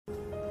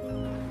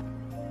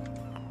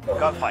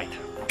Gunfight.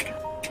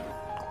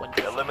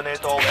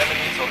 Eliminate all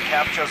enemies or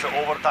capture the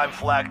overtime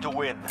flag to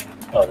win.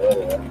 Oh, there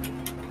they are.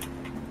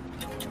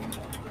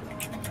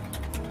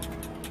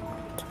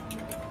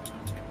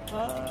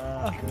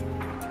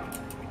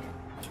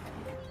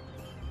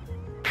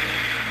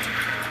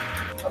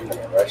 I'm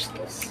gonna rush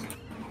this.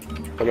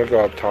 I'm gonna go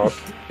up top.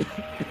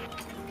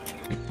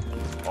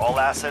 All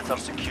assets are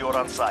secure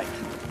on site.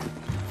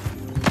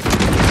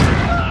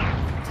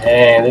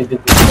 Dang, they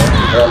did this.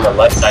 They're on the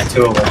left side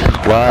too.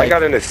 I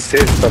got an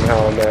assist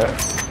somehow on that.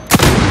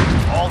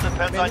 All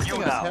depends on you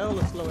now.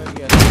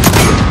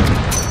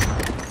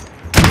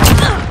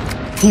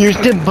 He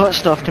just did butt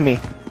stuff to me.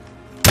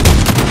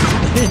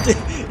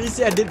 He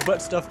said I did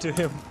butt stuff to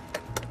him.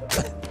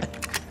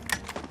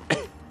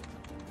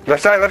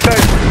 Left side, left side!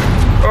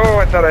 Oh,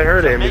 I thought I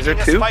heard him. Is there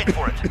two? Fight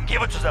for it.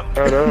 Give it to them.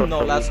 Oh no, No,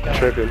 I'm last guy.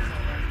 tripping.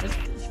 This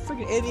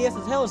freaking ADS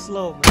is hella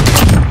slow, man.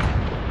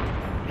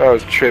 I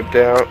was tripped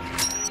out.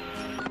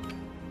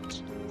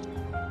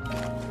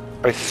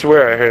 I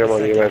swear I heard him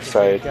on your left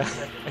side.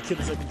 I killed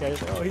the second guy.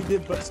 Oh, he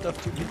did butt stuff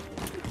to me.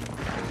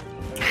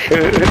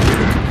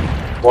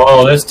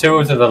 Whoa, there's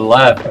two to the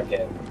left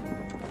again.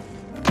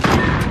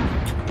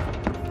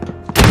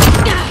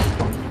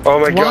 Oh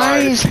my god, Why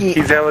is he...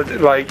 he's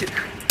like...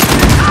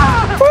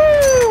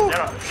 Woo!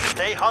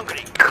 Stay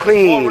hungry.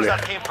 Clean. Where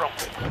that came from?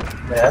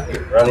 Man, I'd be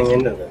running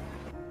into them.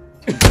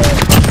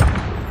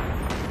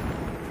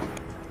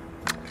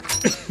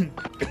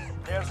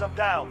 There's them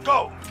down.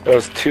 Go!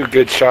 Those two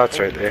good shots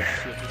right there.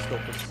 This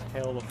scope is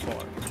hella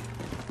far.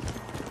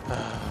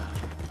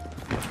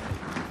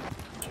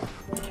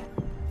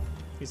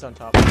 He's on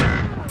top.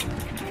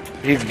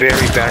 He's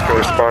very back on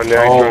the spawn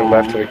now. He's going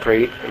left of the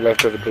crate,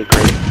 left of the blue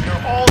crate.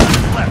 You're all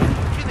that's left.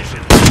 Finish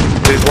it.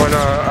 There's one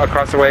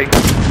across the way.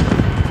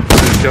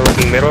 Still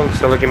looking middle,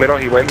 still looking middle.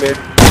 He went mid.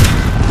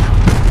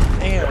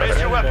 Damn, Raise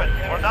your weapon.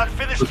 We're not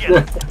finished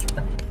yet.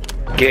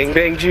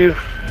 Gangbanged you?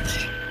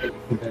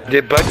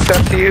 Did butt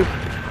stuff to you?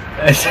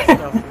 Stuff,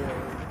 yeah,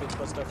 he did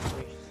butt stuff to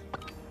me.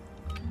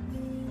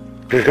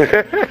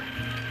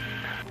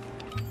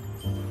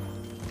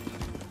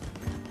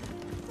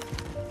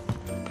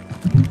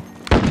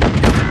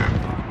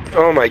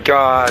 Oh my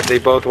god, they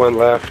both went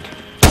left.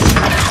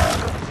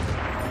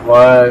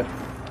 What?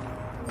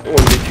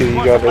 1v2, you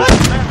got this.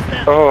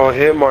 Oh,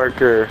 hit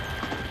marker.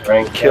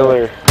 Rank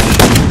Killer.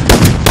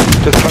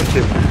 Just punch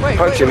him.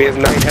 Punch him, he has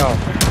 9 health.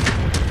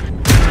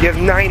 He has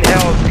 9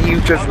 health,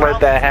 you just let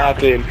that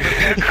happen.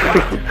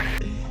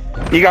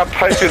 You got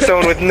punched with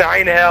someone with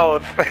 9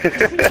 health.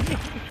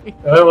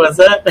 What was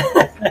that?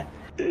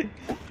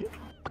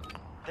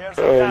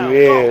 Oh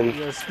man.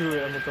 Yo, screw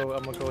it, I'm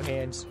gonna go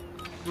hands.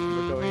 I'm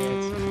gonna go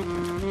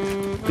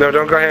hands. No,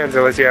 don't go hands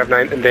unless you have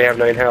 9 and they have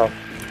 9 health.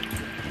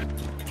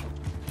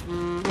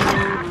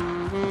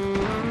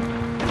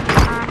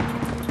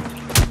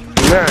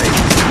 Nice.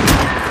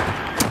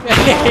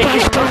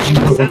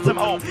 Send them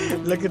home.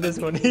 Look at this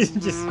one, he's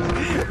just...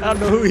 I don't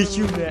know who he's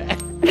shooting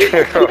at.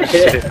 Oh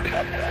shit.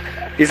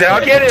 He said,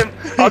 I'll get him!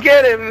 I'll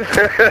get him!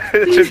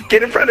 Just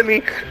get in front of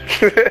me!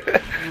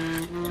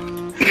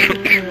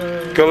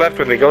 Go left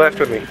with me, go left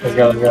with me. Let's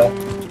go, let's go.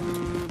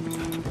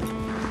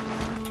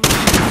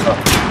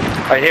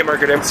 I hit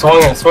markered him.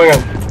 Swing him, swing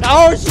him.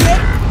 Oh shit!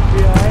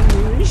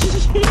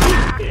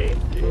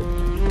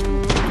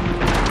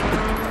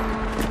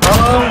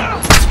 Behind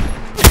me.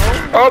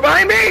 Oh,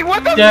 behind me!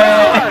 What the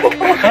fuck?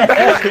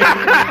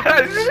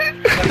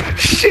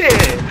 Shit!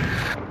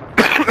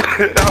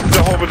 That was a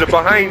whole bunch of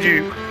behind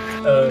you.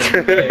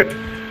 Okay.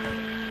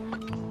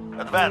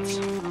 Advance.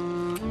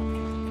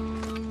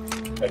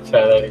 Let's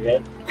try that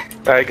again.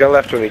 Alright, go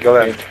left with me, go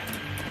left.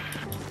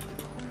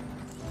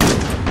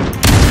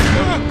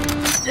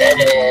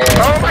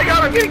 Oh my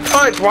god, I'm getting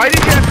punched! Why did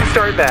you have to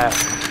start that?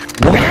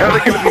 How are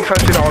they gonna be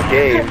punching all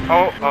game?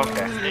 Oh,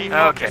 okay.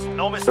 Okay.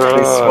 No mistakes.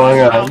 Swung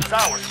on. Round is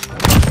ours.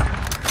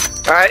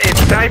 It's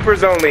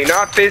snipers only,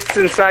 not fists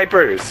and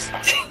snipers.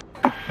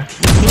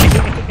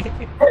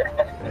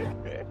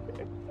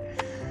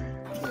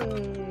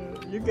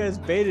 You guys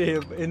baited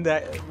him in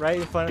that right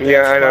in front of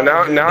Yeah, that I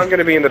know. spot. Now I'm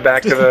gonna be in the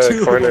back of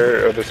the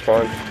corner of the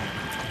spawn.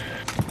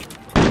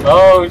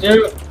 Oh,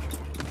 dude.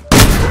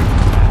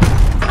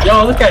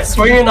 Yo, look at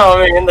swinging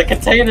on me in the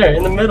container,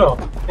 in the middle,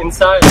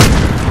 inside.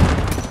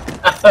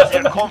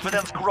 Their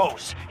confidence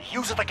grows.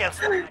 Use it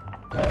against them.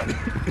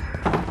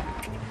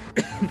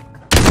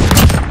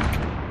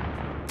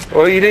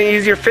 Well, you didn't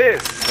use your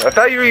fist. I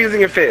thought you were using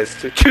your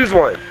fist. Choose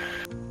one.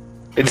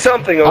 It's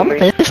something I'm only.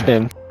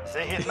 fisting.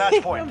 Say his match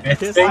point.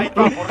 Fisting? Fight for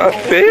I'm goal.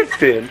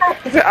 fisting. I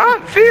said,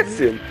 I'm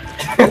fisting.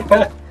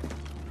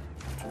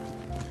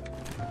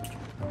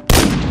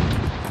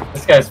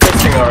 This guy's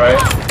fisting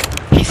alright.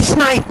 He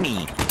sniped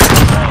me.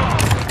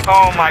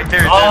 Oh my,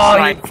 there's Oh,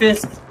 like you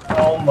fist.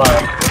 Oh my.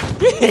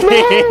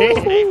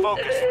 Stay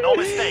focused. No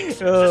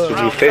mistakes. Oh. This Did you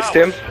round fist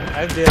is him? ours.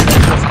 I did.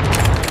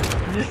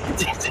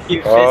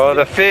 You Oh,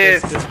 the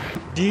fisted. fist.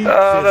 Deep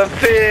Oh, the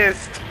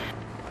fist. fist.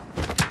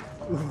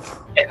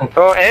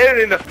 Oh, and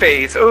in the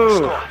face. Ooh.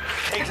 Score.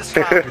 Take this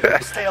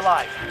round. Stay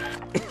alive.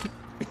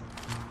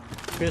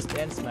 fist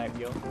and snipe,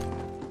 yo.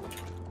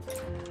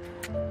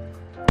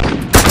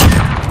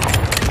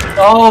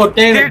 Oh,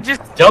 damn They're it.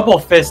 just- Double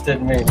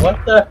fisted me.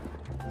 What the?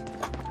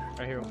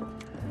 Right here.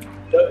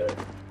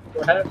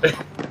 What happened?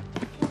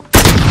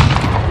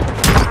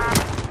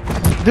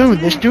 Dude,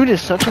 this dude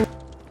is such a.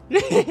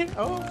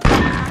 Oh.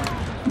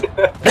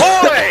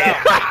 Boy!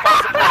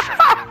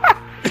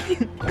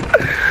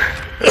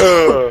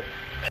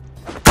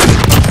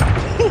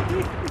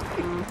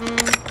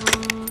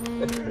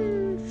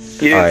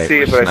 You didn't Alright, see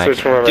it, we're but I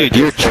switched from sniping. Dude,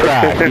 you're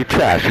trash. You're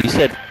trash. You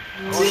said.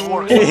 Good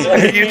work.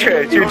 You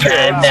trash, you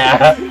trash.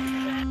 Nah.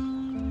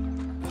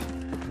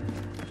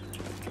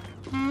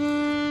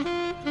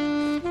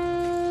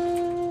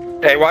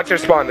 Hey, watch their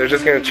spawn. They're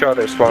just gonna chill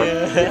their spawn.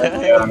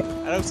 Yeah.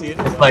 I don't see it.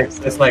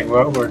 It's like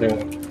what we're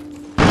doing.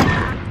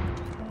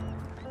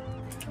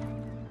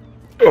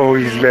 Oh,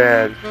 he's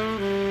mad.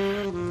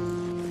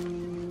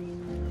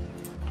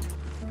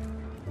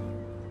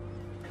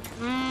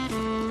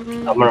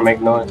 I'm gonna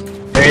make noise.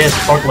 There he is,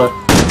 forklift.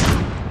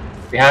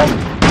 Behind.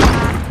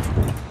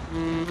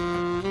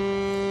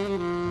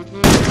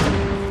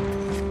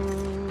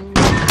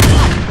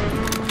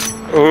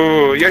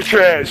 Ooh, you're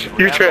trash.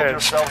 You're Handle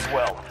trash. yourselves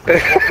well.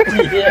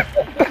 Yeah.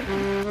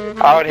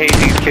 I would hate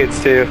these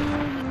kids too.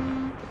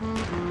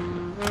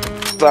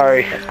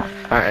 Sorry.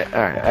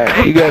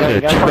 Alright. You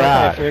guys are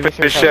trash.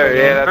 For sure,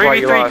 yeah, that's why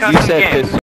you 3v3 lost. custom You said game. this.